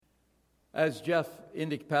As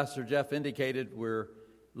Pastor Jeff indicated, we're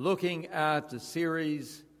looking at the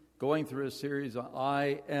series, going through a series on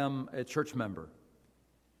I Am a Church Member.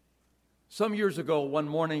 Some years ago, one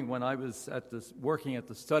morning when I was working at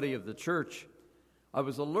the study of the church, I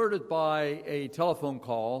was alerted by a telephone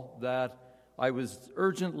call that I was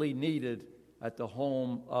urgently needed at the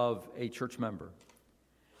home of a church member.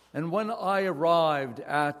 And when I arrived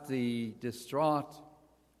at the distraught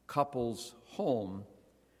couple's home,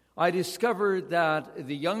 I discovered that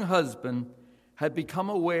the young husband had become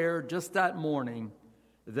aware just that morning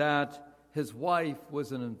that his wife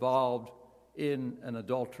was involved in an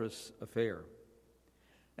adulterous affair.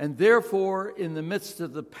 And therefore, in the midst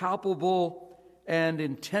of the palpable and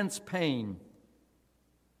intense pain,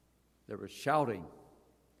 there was shouting,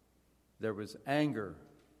 there was anger,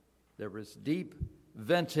 there was deep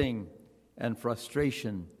venting and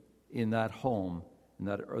frustration in that home in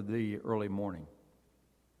the early morning.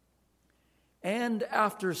 And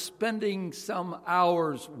after spending some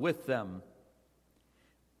hours with them,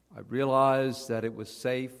 I realized that it was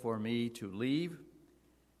safe for me to leave,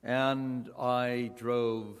 and I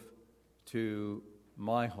drove to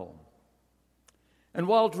my home. And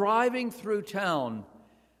while driving through town,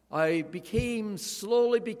 I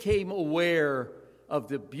slowly became aware of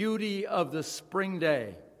the beauty of the spring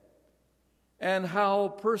day and how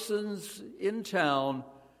persons in town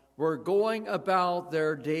were going about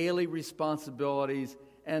their daily responsibilities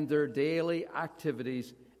and their daily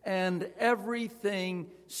activities, and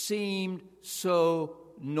everything seemed so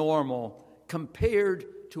normal compared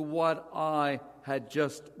to what I had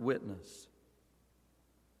just witnessed.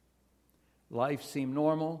 Life seemed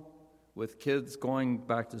normal, with kids going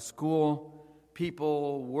back to school,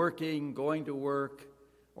 people working, going to work,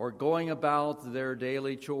 or going about their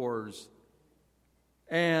daily chores.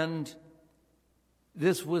 And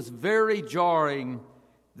this was very jarring,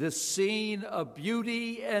 this scene of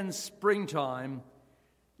beauty and springtime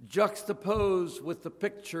juxtaposed with the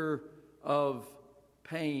picture of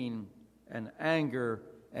pain and anger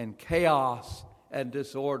and chaos and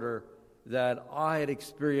disorder that I had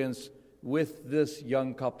experienced with this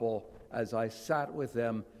young couple as I sat with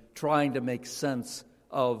them trying to make sense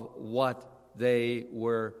of what they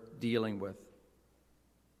were dealing with.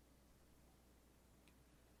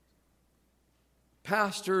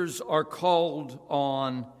 Pastors are called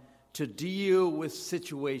on to deal with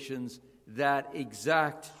situations that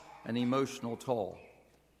exact an emotional toll.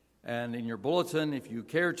 And in your bulletin, if you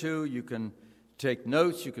care to, you can take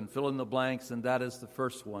notes, you can fill in the blanks, and that is the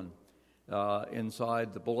first one.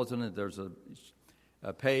 Inside the bulletin, there's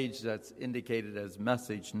a page that's indicated as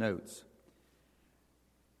message notes.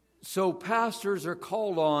 So pastors are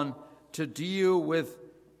called on to deal with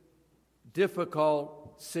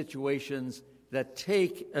difficult situations that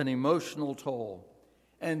take an emotional toll.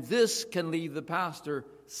 And this can leave the pastor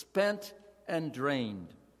spent and drained.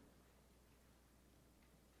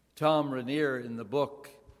 Tom Rainier, in the book,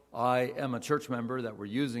 I Am a Church Member, that we're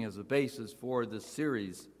using as a basis for this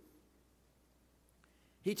series,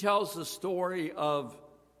 he tells the story of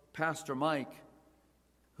Pastor Mike,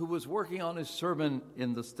 who was working on his sermon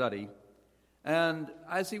in the study. And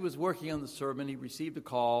as he was working on the sermon, he received a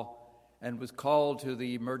call and was called to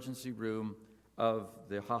the emergency room of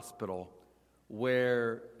the hospital,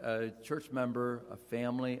 where a church member, a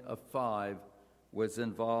family of 5, was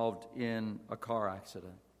involved in a car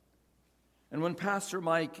accident. And when Pastor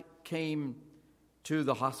Mike came to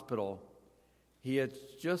the hospital, he had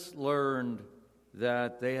just learned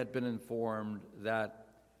that they had been informed that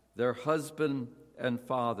their husband and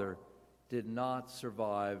father did not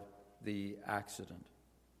survive the accident.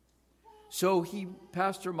 So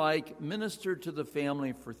Pastor Mike ministered to the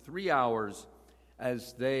family for 3 hours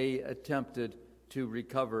as they attempted to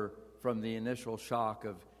recover from the initial shock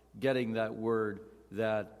of getting that word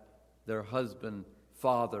that their husband,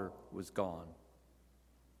 father, was gone.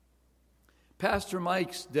 Pastor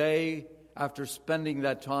Mike's day, after spending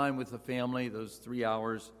that time with the family, those 3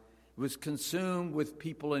 hours, was consumed with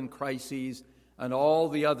people in crises and all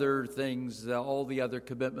the other things, all the other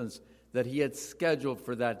commitments that he had scheduled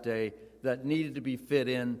for that day that needed to be fit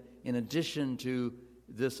in addition to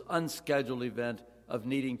this unscheduled event of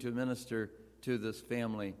needing to minister to this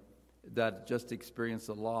family that just experienced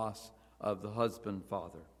the loss of the husband,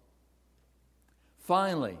 father.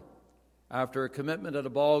 Finally, after a commitment at a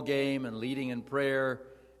ball game and leading in prayer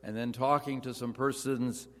and then talking to some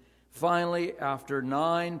persons, finally, after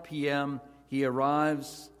 9 p.m., he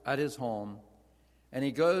arrives at his home and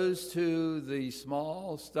he goes to the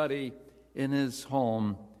small study in his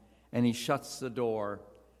home and he shuts the door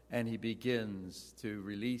and he begins to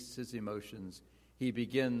release his emotions. He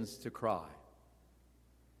begins to cry.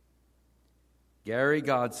 Gary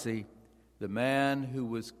Godsey, the man who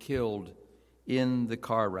was killed in the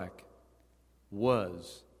car wreck,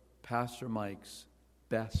 was Pastor Mike's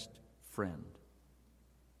best friend.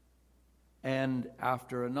 And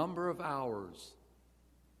after a number of hours,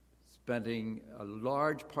 spending a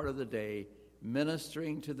large part of the day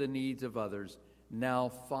ministering to the needs of others, now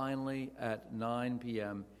finally at 9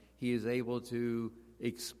 p.m., he is able to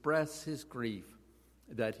express his grief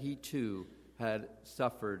that he too had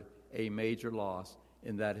suffered a major loss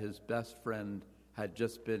in that his best friend had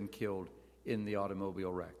just been killed in the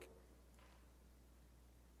automobile wreck.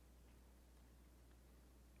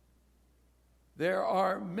 There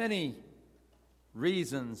are many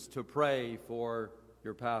reasons to pray for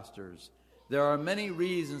your pastors. There are many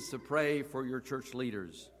reasons to pray for your church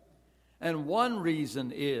leaders. And one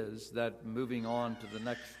reason is that, moving on to the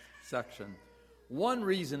next section, one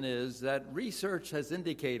reason is that research has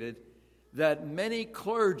indicated that many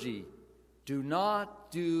clergy do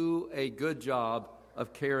not do a good job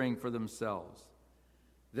of caring for themselves.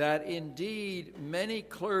 That indeed many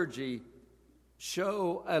clergy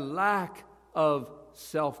show a lack of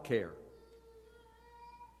self-care.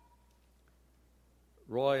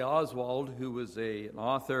 Roy Oswald, who was an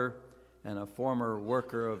author and a former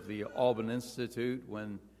worker of the Alban Institute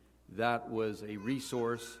when that was a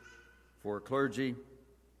resource for clergy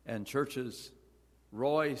and churches,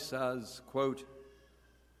 Roy says, quote,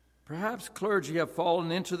 "Perhaps clergy have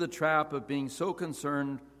fallen into the trap of being so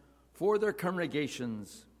concerned for their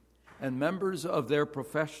congregations and members of their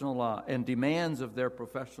professional life and demands of their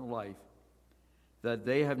professional life that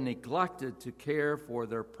they have neglected to care for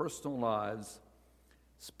their personal lives,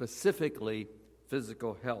 specifically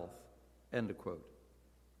physical health." End of quote.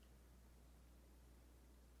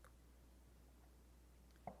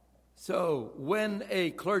 So, when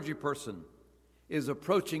a clergy person is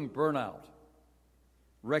approaching burnout,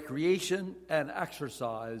 recreation and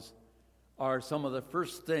exercise are some of the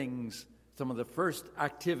first things, some of the first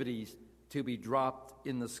activities to be dropped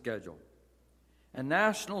in the schedule. A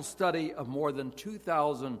national study of more than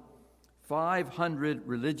 2,500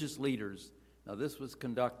 religious leaders, now this was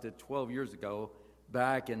conducted 12 years ago,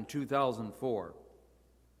 back in 2004.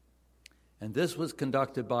 And this was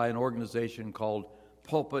conducted by an organization called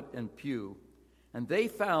Pulpit and Pew. And they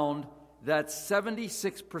found that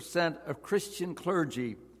 76% of Christian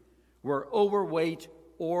clergy were overweight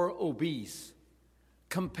or obese,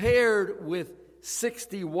 compared with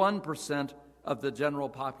 61% of the general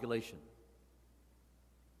population.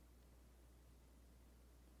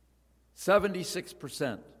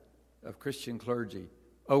 76% of Christian clergy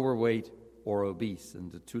overweight or obese,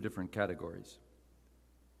 into two different categories.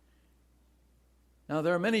 Now,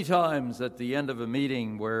 there are many times at the end of a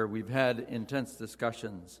meeting where we've had intense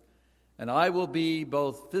discussions, and I will be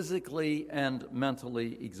both physically and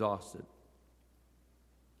mentally exhausted.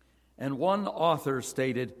 And one author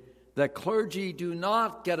stated that clergy do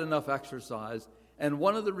not get enough exercise, and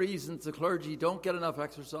one of the reasons the clergy don't get enough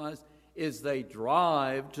exercise is they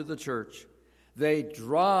drive to the church, they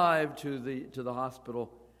drive to the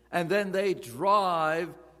hospital, and then they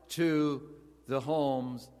drive to the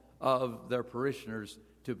homes of their parishioners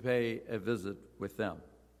to pay a visit with them.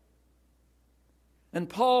 And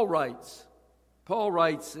Paul writes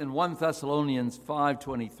in 1 Thessalonians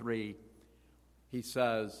 5:23, he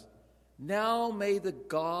says, "Now may the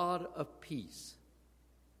God of peace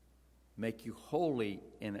make you holy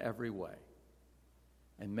in every way,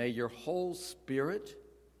 and may your whole spirit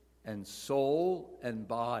and soul and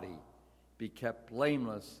body be kept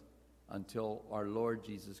blameless until our Lord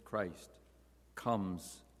Jesus Christ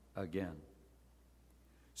comes again."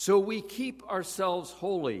 So we keep ourselves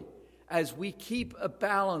holy as we keep a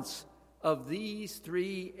balance of these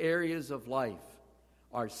three areas of life: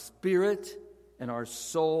 our spirit and our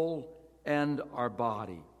soul and our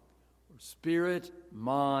body. Spirit,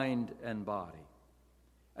 mind, and body.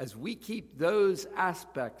 As we keep those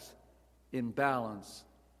aspects in balance,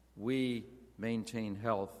 we maintain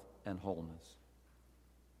health and wholeness.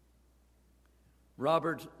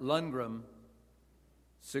 Robert Lundgren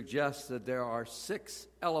suggests that there are 6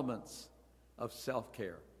 elements of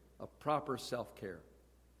self-care, of proper self-care: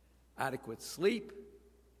 adequate sleep,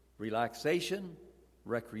 relaxation,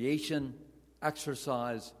 recreation,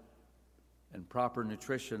 exercise, and proper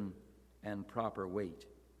nutrition and proper weight.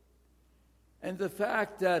 And the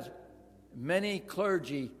fact that many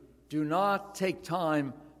clergy do not take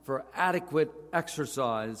time for adequate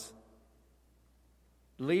exercise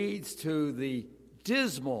leads to the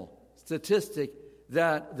dismal statistic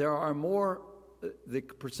that there are more, the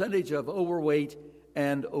percentage of overweight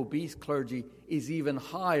and obese clergy is even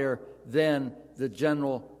higher than the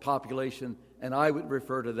general population, and I would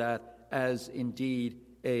refer to that as indeed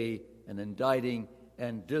an indicting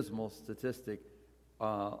and dismal statistic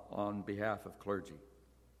on behalf of clergy.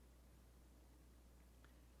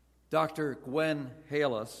 Dr. Gwen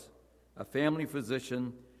Halas, a family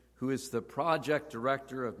physician who is the project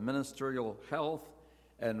director of Ministerial Health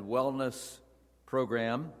and Wellness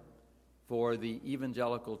Program for the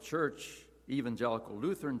Evangelical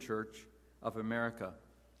Lutheran Church of America,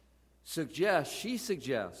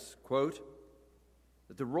 suggests, quote,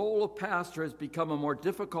 that the role of pastor has become a more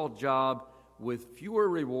difficult job with fewer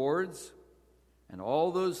rewards, and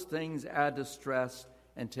all those things add to stress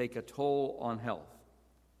and take a toll on health.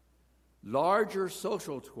 Larger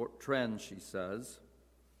social trends, she says,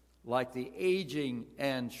 like the aging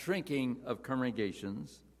and shrinking of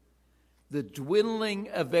congregations, the dwindling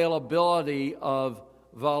availability of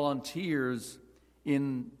volunteers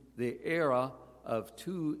in the era of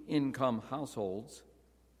two-income households,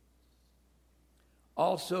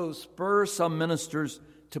 also spur some ministers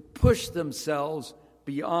to push themselves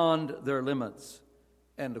beyond their limits.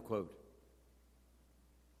 End of quote.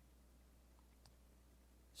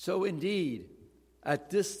 So indeed, at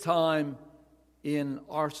this time in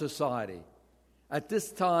our society, at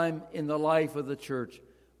this time in the life of the church,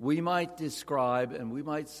 we might describe and we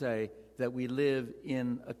might say that we live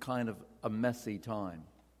in a kind of a messy time,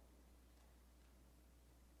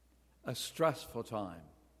 a stressful time.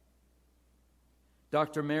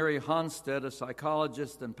 Dr. Mary Honstead, a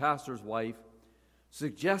psychologist and pastor's wife,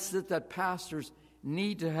 suggested that pastors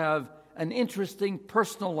need to have an interesting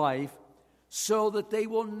personal life so that they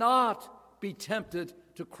will not be tempted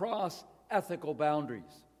to cross ethical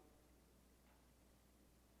boundaries.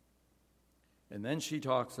 And then she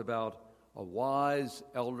talks about a wise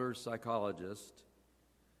elder psychologist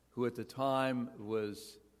who at the time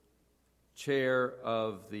was chair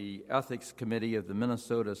of the ethics committee of the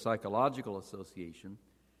Minnesota Psychological Association,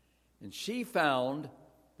 and she found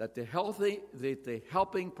that the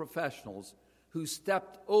helping professionals who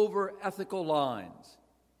stepped over ethical lines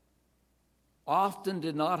often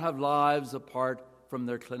did not have lives apart from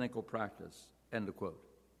their clinical practice. End of quote.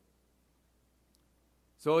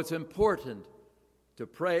 So it's important to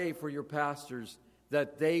pray for your pastors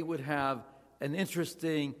that they would have an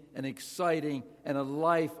interesting and exciting and a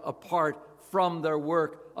life apart from their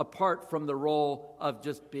work, apart from the role of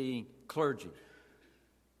just being clergy.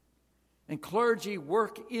 And clergy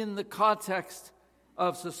work in the context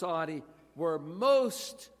of society where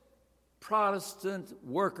most Protestant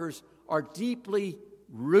workers are deeply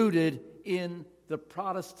rooted in the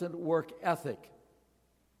Protestant work ethic.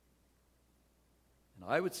 And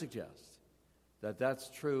I would suggest that that's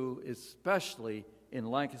true, especially in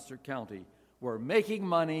Lancaster County, where making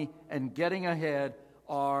money and getting ahead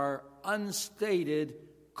are unstated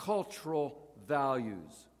cultural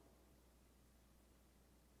values.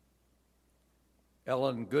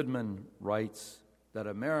 Ellen Goodman writes that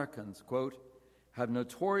Americans, quote, have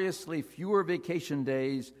notoriously fewer vacation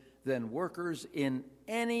days than workers in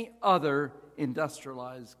any other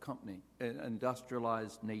industrialized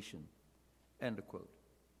nation, end of quote.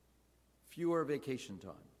 Fewer vacation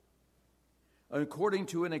time. According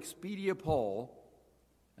to an Expedia poll,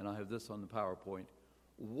 and I have this on the PowerPoint,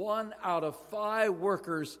 1 out of 5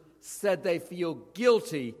 workers said they feel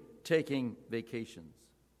guilty taking vacations.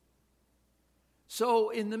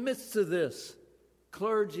 So in the midst of this,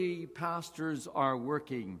 clergy, pastors are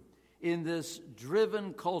working in this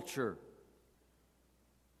driven culture.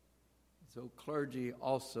 So clergy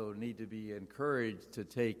also need to be encouraged to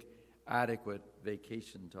take adequate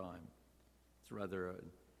vacation time. It's rather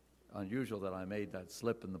unusual that I made that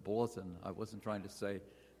slip in the bulletin. I wasn't trying to say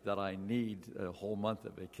that I need a whole month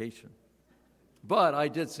of vacation. But I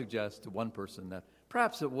did suggest to one person that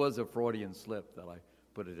perhaps it was a Freudian slip that I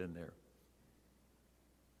put it in there.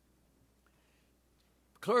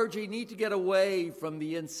 Clergy need to get away from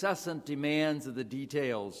the incessant demands of the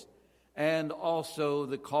details and also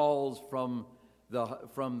the calls from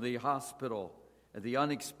the hospital, the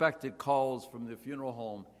unexpected calls from the funeral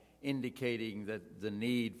home indicating that the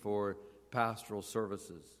need for pastoral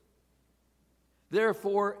services.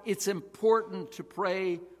 Therefore, it's important to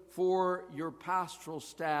pray for your pastoral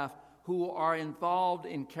staff who are involved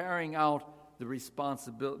in carrying out their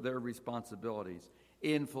responsibilities,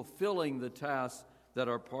 in fulfilling the tasks that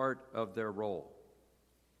are part of their role.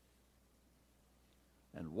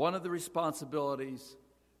 And one of the responsibilities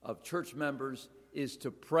of church members is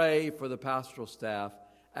to pray for the pastoral staff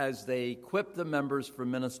as they equip the members for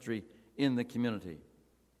ministry in the community.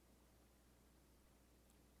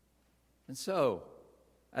 And so,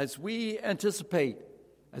 as we anticipate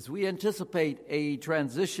a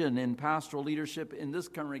transition in pastoral leadership in this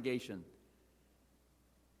congregation,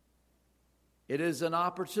 It is an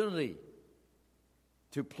opportunity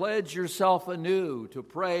to pledge yourself anew, to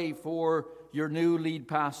pray for your new lead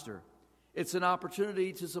pastor. It's an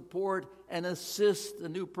opportunity to support and assist the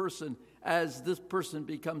new person as this person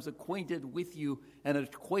becomes acquainted with you and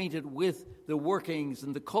acquainted with the workings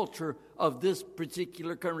and the culture of this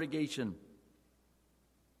particular congregation.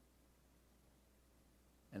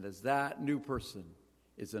 And as that new person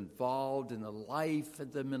is involved in the life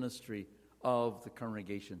and the ministry of the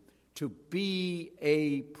congregation, to be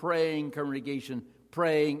a praying congregation,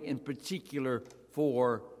 praying in particular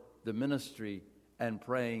for the ministry and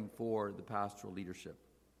praying for the pastoral leadership.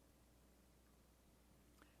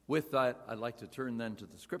 With that, I'd like to turn then to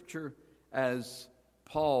the scripture as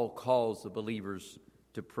Paul calls the believers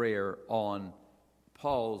to prayer on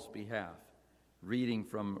Paul's behalf. Reading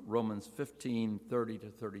from Romans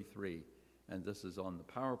 15:30-33. And this is on the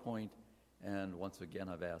PowerPoint. And once again,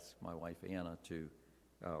 I've asked my wife Anna to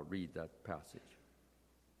read that passage.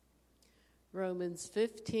 Romans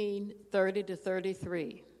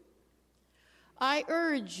 15:30-33. I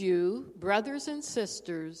urge you, brothers and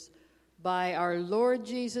sisters, by our Lord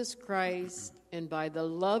Jesus Christ and by the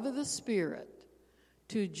love of the Spirit,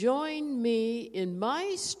 to join me in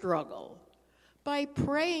my struggle by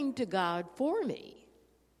praying to God for me.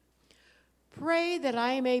 Pray that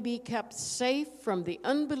I may be kept safe from the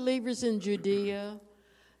unbelievers in Judea,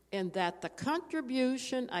 and that the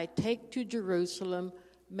contribution I take to Jerusalem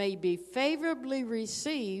may be favorably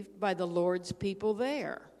received by the Lord's people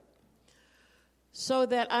there, so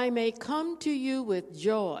that I may come to you with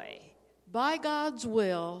joy, by God's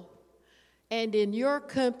will, and in your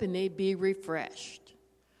company be refreshed.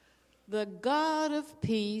 The God of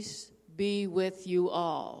peace be with you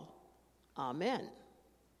all. Amen.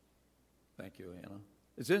 Thank you, Anna.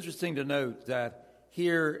 It's interesting to note that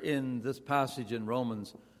here in this passage in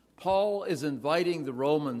Romans, Paul is inviting the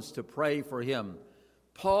Romans to pray for him.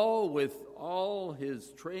 Paul, with all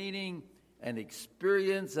his training and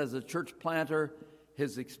experience as a church planter,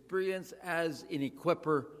 his experience as an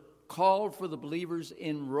equipper, called for the believers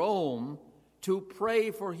in Rome to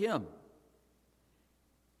pray for him.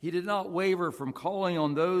 He did not waver from calling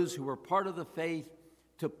on those who were part of the faith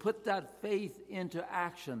to put that faith into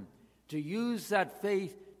action, to use that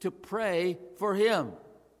faith to pray for him.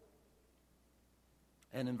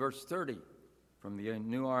 And in verse 30 from the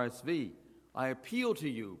New RSV, I appeal to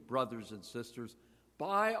you, brothers and sisters,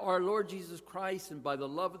 by our Lord Jesus Christ and by the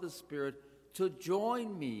love of the Spirit, to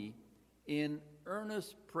join me in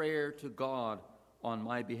earnest prayer to God on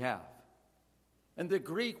my behalf. And the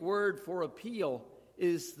Greek word for appeal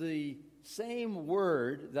is the same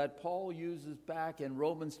word that Paul uses back in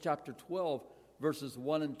Romans chapter 12, verses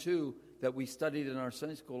 1 and 2 that we studied in our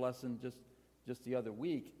Sunday school lesson just the other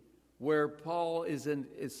week, where Paul is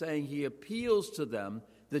saying he appeals to them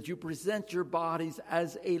that you present your bodies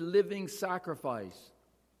as a living sacrifice.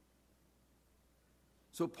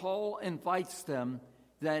 So Paul invites them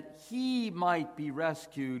that he might be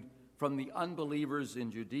rescued from the unbelievers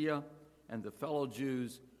in Judea and the fellow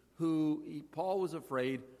Jews who Paul was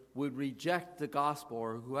afraid would reject the gospel,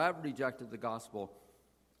 or who have rejected the gospel,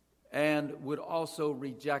 and would also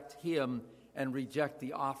reject him and reject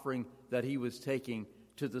the offering that he was taking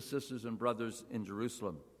to the sisters and brothers in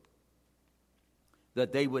Jerusalem.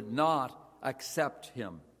 That they would not accept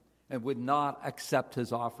him and would not accept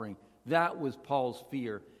his offering. That was Paul's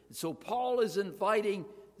fear. So Paul is inviting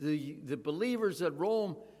the believers at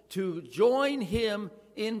Rome to join him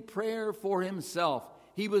in prayer for himself.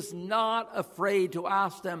 He was not afraid to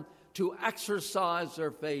ask them to exercise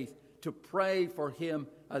their faith, to pray for him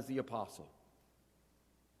as the apostle.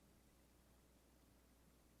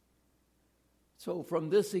 So from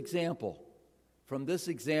this example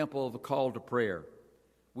of a call to prayer,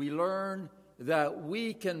 we learn that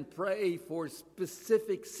we can pray for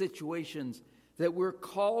specific situations, that we're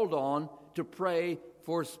called on to pray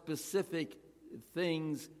for specific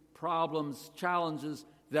things, problems, challenges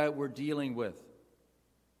that we're dealing with,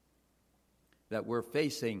 that we're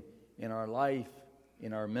facing in our life,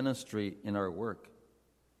 in our ministry, in our work.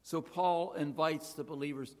 So Paul invites the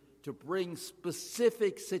believers to bring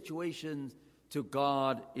specific situations to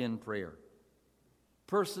God in prayer.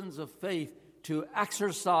 Persons of faith to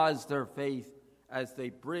exercise their faith as they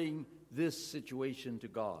bring this situation to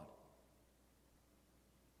God.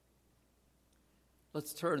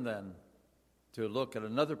 Let's turn then to look at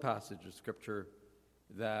another passage of Scripture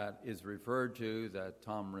that is referred to, that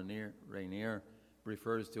Tom Rainier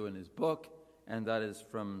refers to in his book, and that is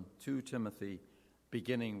from 2 Timothy,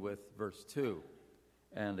 beginning with verse 2.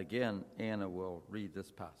 And again, Anna will read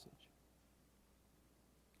this passage.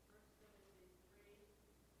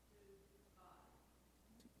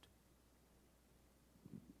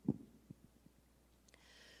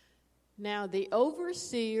 Now the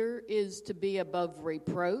overseer is to be above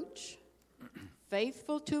reproach,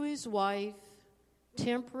 faithful to his wife,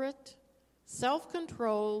 temperate,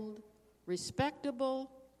 self-controlled,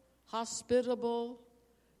 respectable, hospitable,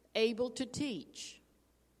 able to teach,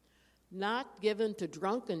 not given to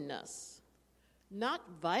drunkenness, not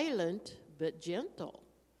violent but gentle,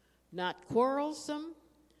 not quarrelsome,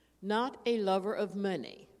 not a lover of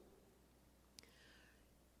money.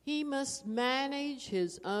 He must manage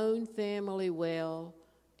his own family well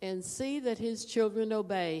and see that his children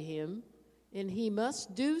obey him, and he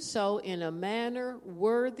must do so in a manner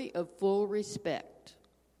worthy of full respect.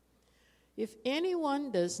 If anyone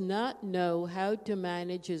does not know how to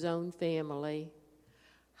manage his own family,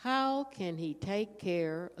 how can he take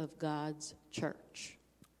care of God's church?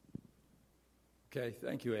 Okay,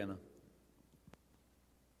 thank you, Anna.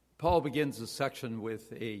 Paul begins this section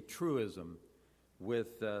with a truism,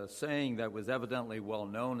 with a saying that was evidently well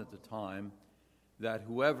known at the time, that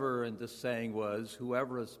whoever, and this saying was,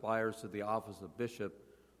 whoever aspires to the office of bishop,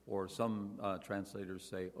 or some translators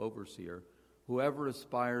say overseer, whoever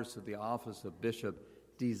aspires to the office of bishop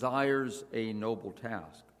desires a noble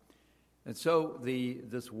task. And so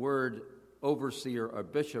this word overseer or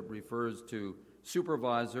bishop refers to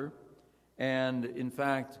supervisor, and in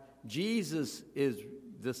fact, Jesus is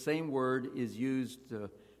the same word is used,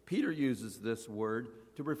 Peter uses this word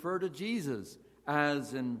to refer to Jesus,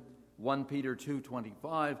 as in 1 Peter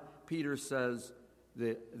 2:25, Peter says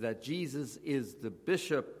that Jesus is the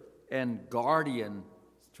bishop and guardian,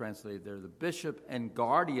 it's translated there, the bishop and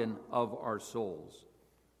guardian of our souls.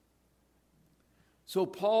 So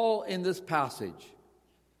Paul, in this passage,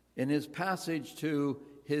 in his passage to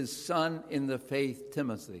his son in the faith,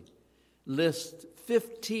 Timothy, lists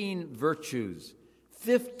 15 virtues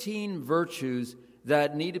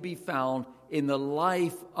that need to be found in the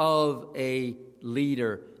life of a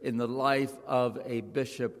leader, in the life of a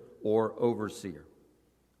bishop or overseer.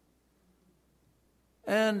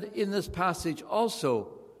 And in this passage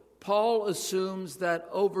also, Paul assumes that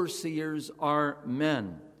overseers are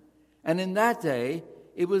men. And in that day,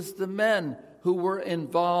 it was the men who were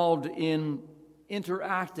involved in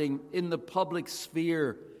interacting in the public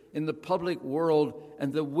sphere, in the public world,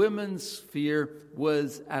 and the women's sphere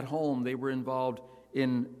was at home. They were involved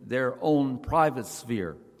in their own private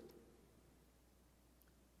sphere.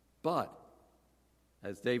 But,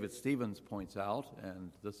 as David Stevens points out,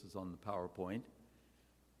 and this is on the PowerPoint,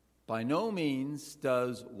 by no means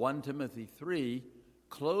does 1 Timothy 3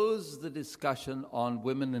 close the discussion on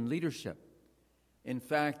women in leadership. In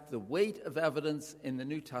fact, the weight of evidence in the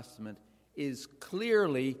New Testament is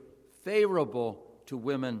clearly favorable to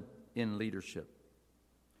women in leadership.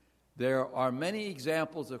 There are many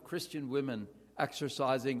examples of Christian women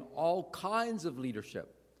exercising all kinds of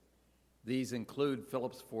leadership. These include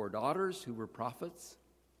Philip's 4 daughters who were prophets,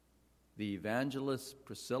 the evangelist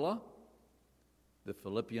Priscilla, the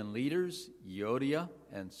Philippian leaders Euodia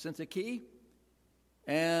and Syntyche,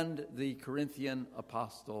 and the Corinthian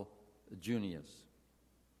apostle Junius.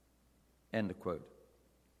 End of quote.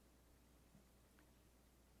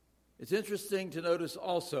 It's interesting to notice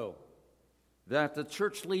also that the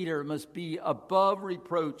church leader must be above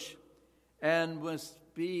reproach and must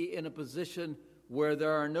be in a position where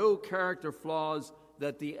there are no character flaws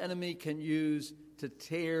that the enemy can use to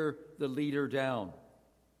tear the leader down.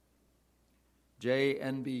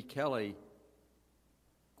 J.N.B. Kelly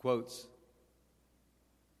quotes,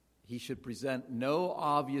 "He should present no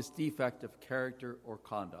obvious defect of character or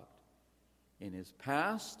conduct in his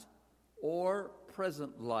past or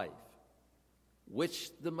present life,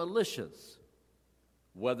 which the malicious,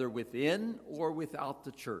 whether within or without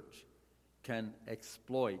the church, can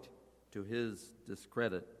exploit to his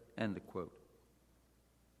discredit." End of quote.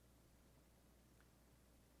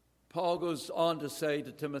 Paul goes on to say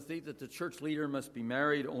to Timothy that the church leader must be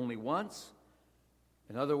married only once.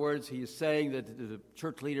 In other words, he is saying that the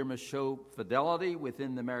church leader must show fidelity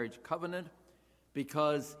within the marriage covenant,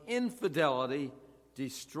 because infidelity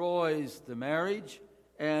destroys the marriage,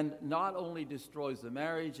 and not only destroys the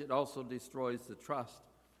marriage, it also destroys the trust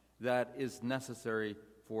that is necessary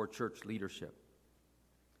for church leadership.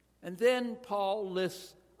 And then Paul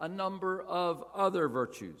lists a number of other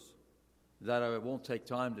virtues that I won't take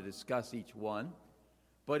time to discuss each one,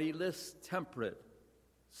 but he lists temperate,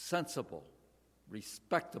 sensible,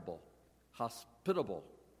 respectable, hospitable,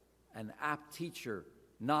 an apt teacher,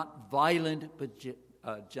 not violent but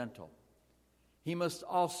gentle. He must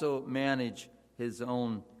also manage his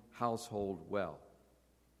own household well.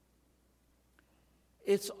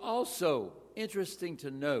 It's also interesting to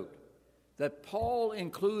note that Paul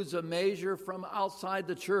includes a measure from outside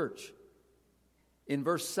the church. In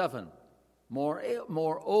verse 7,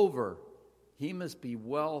 Moreover, he must be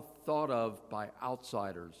well thought of by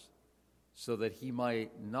outsiders, so that he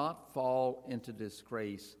might not fall into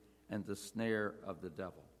disgrace and the snare of the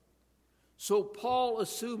devil. So Paul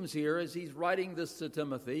assumes here, as he's writing this to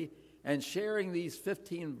Timothy and sharing these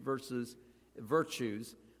 15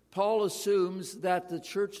 virtues, Paul assumes that the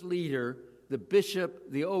church leader, the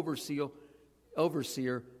bishop, the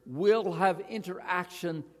overseer will have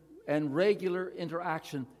interaction and regular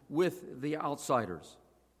interaction with the outsiders.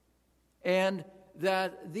 And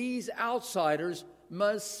that these outsiders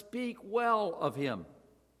must speak well of him.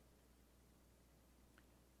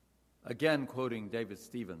 Again, quoting David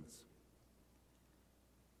Stevens.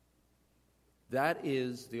 That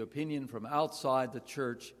is, the opinion from outside the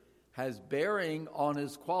church has bearing on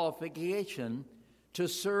his qualification to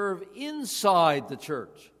serve inside the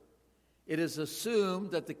church. It is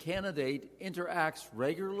assumed that the candidate interacts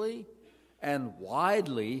regularly and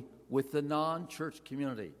widely with the non-church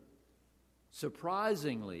community.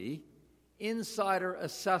 Surprisingly, insider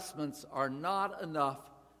assessments are not enough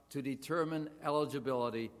to determine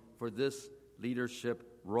eligibility for this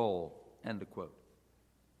leadership role. End of quote.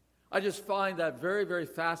 I just find that very, very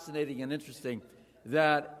fascinating and interesting,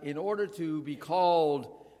 that in order to be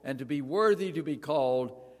called and to be worthy to be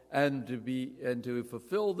called and to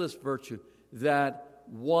fulfill this virtue, that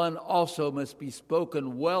one also must be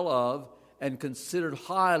spoken well of and considered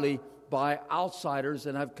highly by outsiders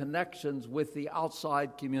and have connections with the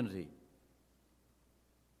outside community.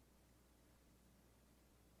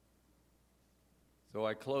 So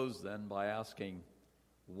I close then by asking,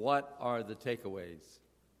 what are the takeaways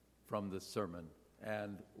from this sermon,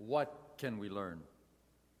 and what can we learn?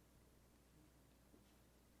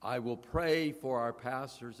 I will pray for our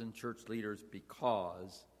pastors and church leaders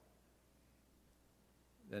because,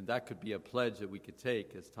 and that could be a pledge that we could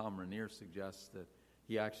take, as Tom Rainier suggests, that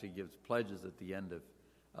he actually gives pledges at the end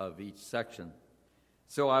of each section.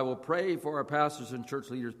 So I will pray for our pastors and church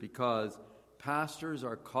leaders because pastors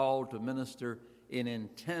are called to minister in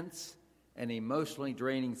intense and emotionally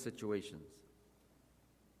draining situations.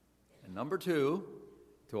 And number two,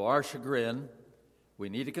 to our chagrin, we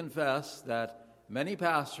need to confess that many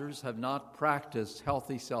pastors have not practiced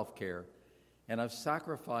healthy self-care and have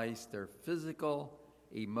sacrificed their physical,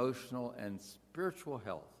 emotional, and spiritual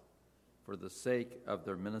health for the sake of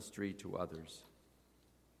their ministry to others.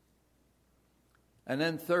 And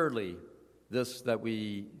then thirdly, this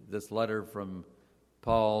letter from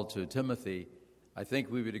Paul to Timothy, I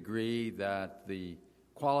think we would agree that the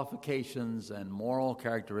qualifications and moral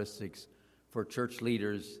characteristics for church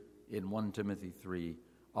leaders in 1 Timothy 3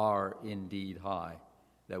 are indeed high,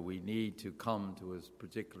 that we need to come to a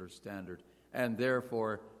particular standard. And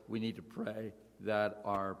therefore, we need to pray that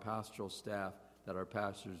our pastoral staff, that our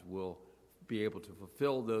pastors will be able to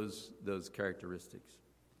fulfill those characteristics.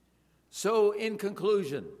 So, in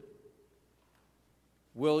conclusion,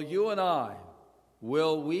 will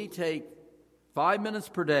we take 5 minutes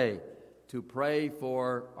per day to pray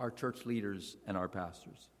for our church leaders and our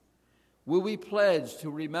pastors? Will we pledge to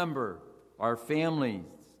remember our families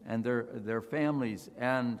and their families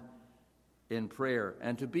and in prayer,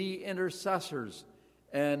 and to be intercessors?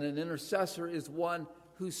 And an intercessor is one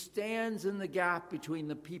who stands in the gap between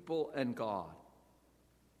the people and God.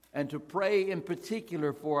 And to pray in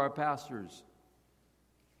particular for our pastors.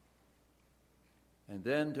 And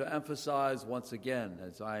then to emphasize once again,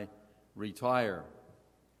 as I retire,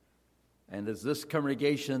 and as this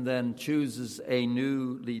congregation then chooses a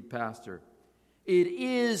new lead pastor, it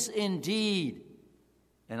is indeed,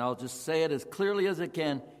 and I'll just say it as clearly as I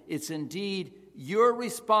can, it's indeed your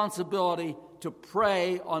responsibility to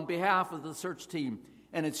pray on behalf of the search team.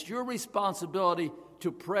 And it's your responsibility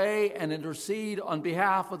to pray and intercede on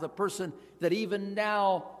behalf of the person that even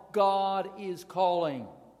now God is calling.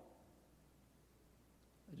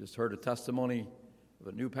 I just heard a testimony of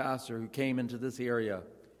a new pastor who came into this area,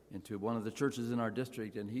 into one of the churches in our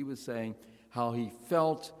district, and he was saying how he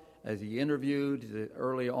felt as he interviewed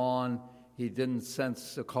early on, he didn't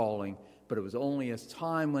sense the calling, but it was only as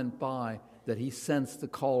time went by that he sensed the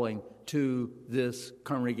calling to this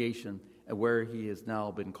congregation where he has now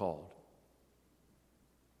been called.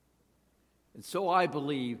 And so I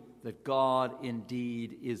believe that God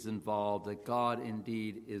indeed is involved, that God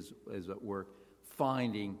indeed is at work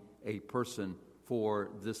finding a person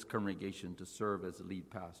for this congregation to serve as a lead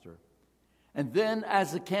pastor. And then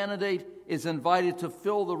as the candidate is invited to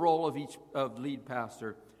fill the role of lead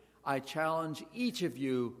pastor, I challenge each of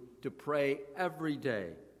you to pray every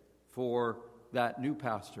day for that new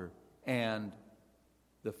pastor and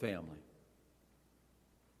the family.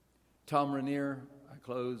 Tom Rainier, I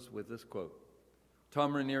close with this quote.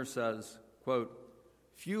 Tom Rainier says, quote,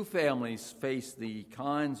 few families face the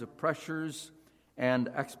kinds of pressures and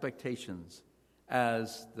expectations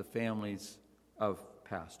as the families of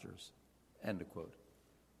pastors, end of quote.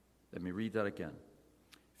 Let me read that again.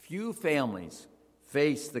 Few families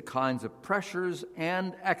face the kinds of pressures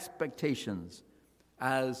and expectations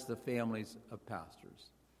as the families of pastors,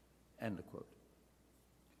 end of quote.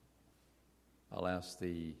 I'll ask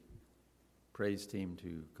the praise team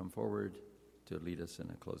to come forward to lead us in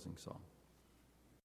a closing song.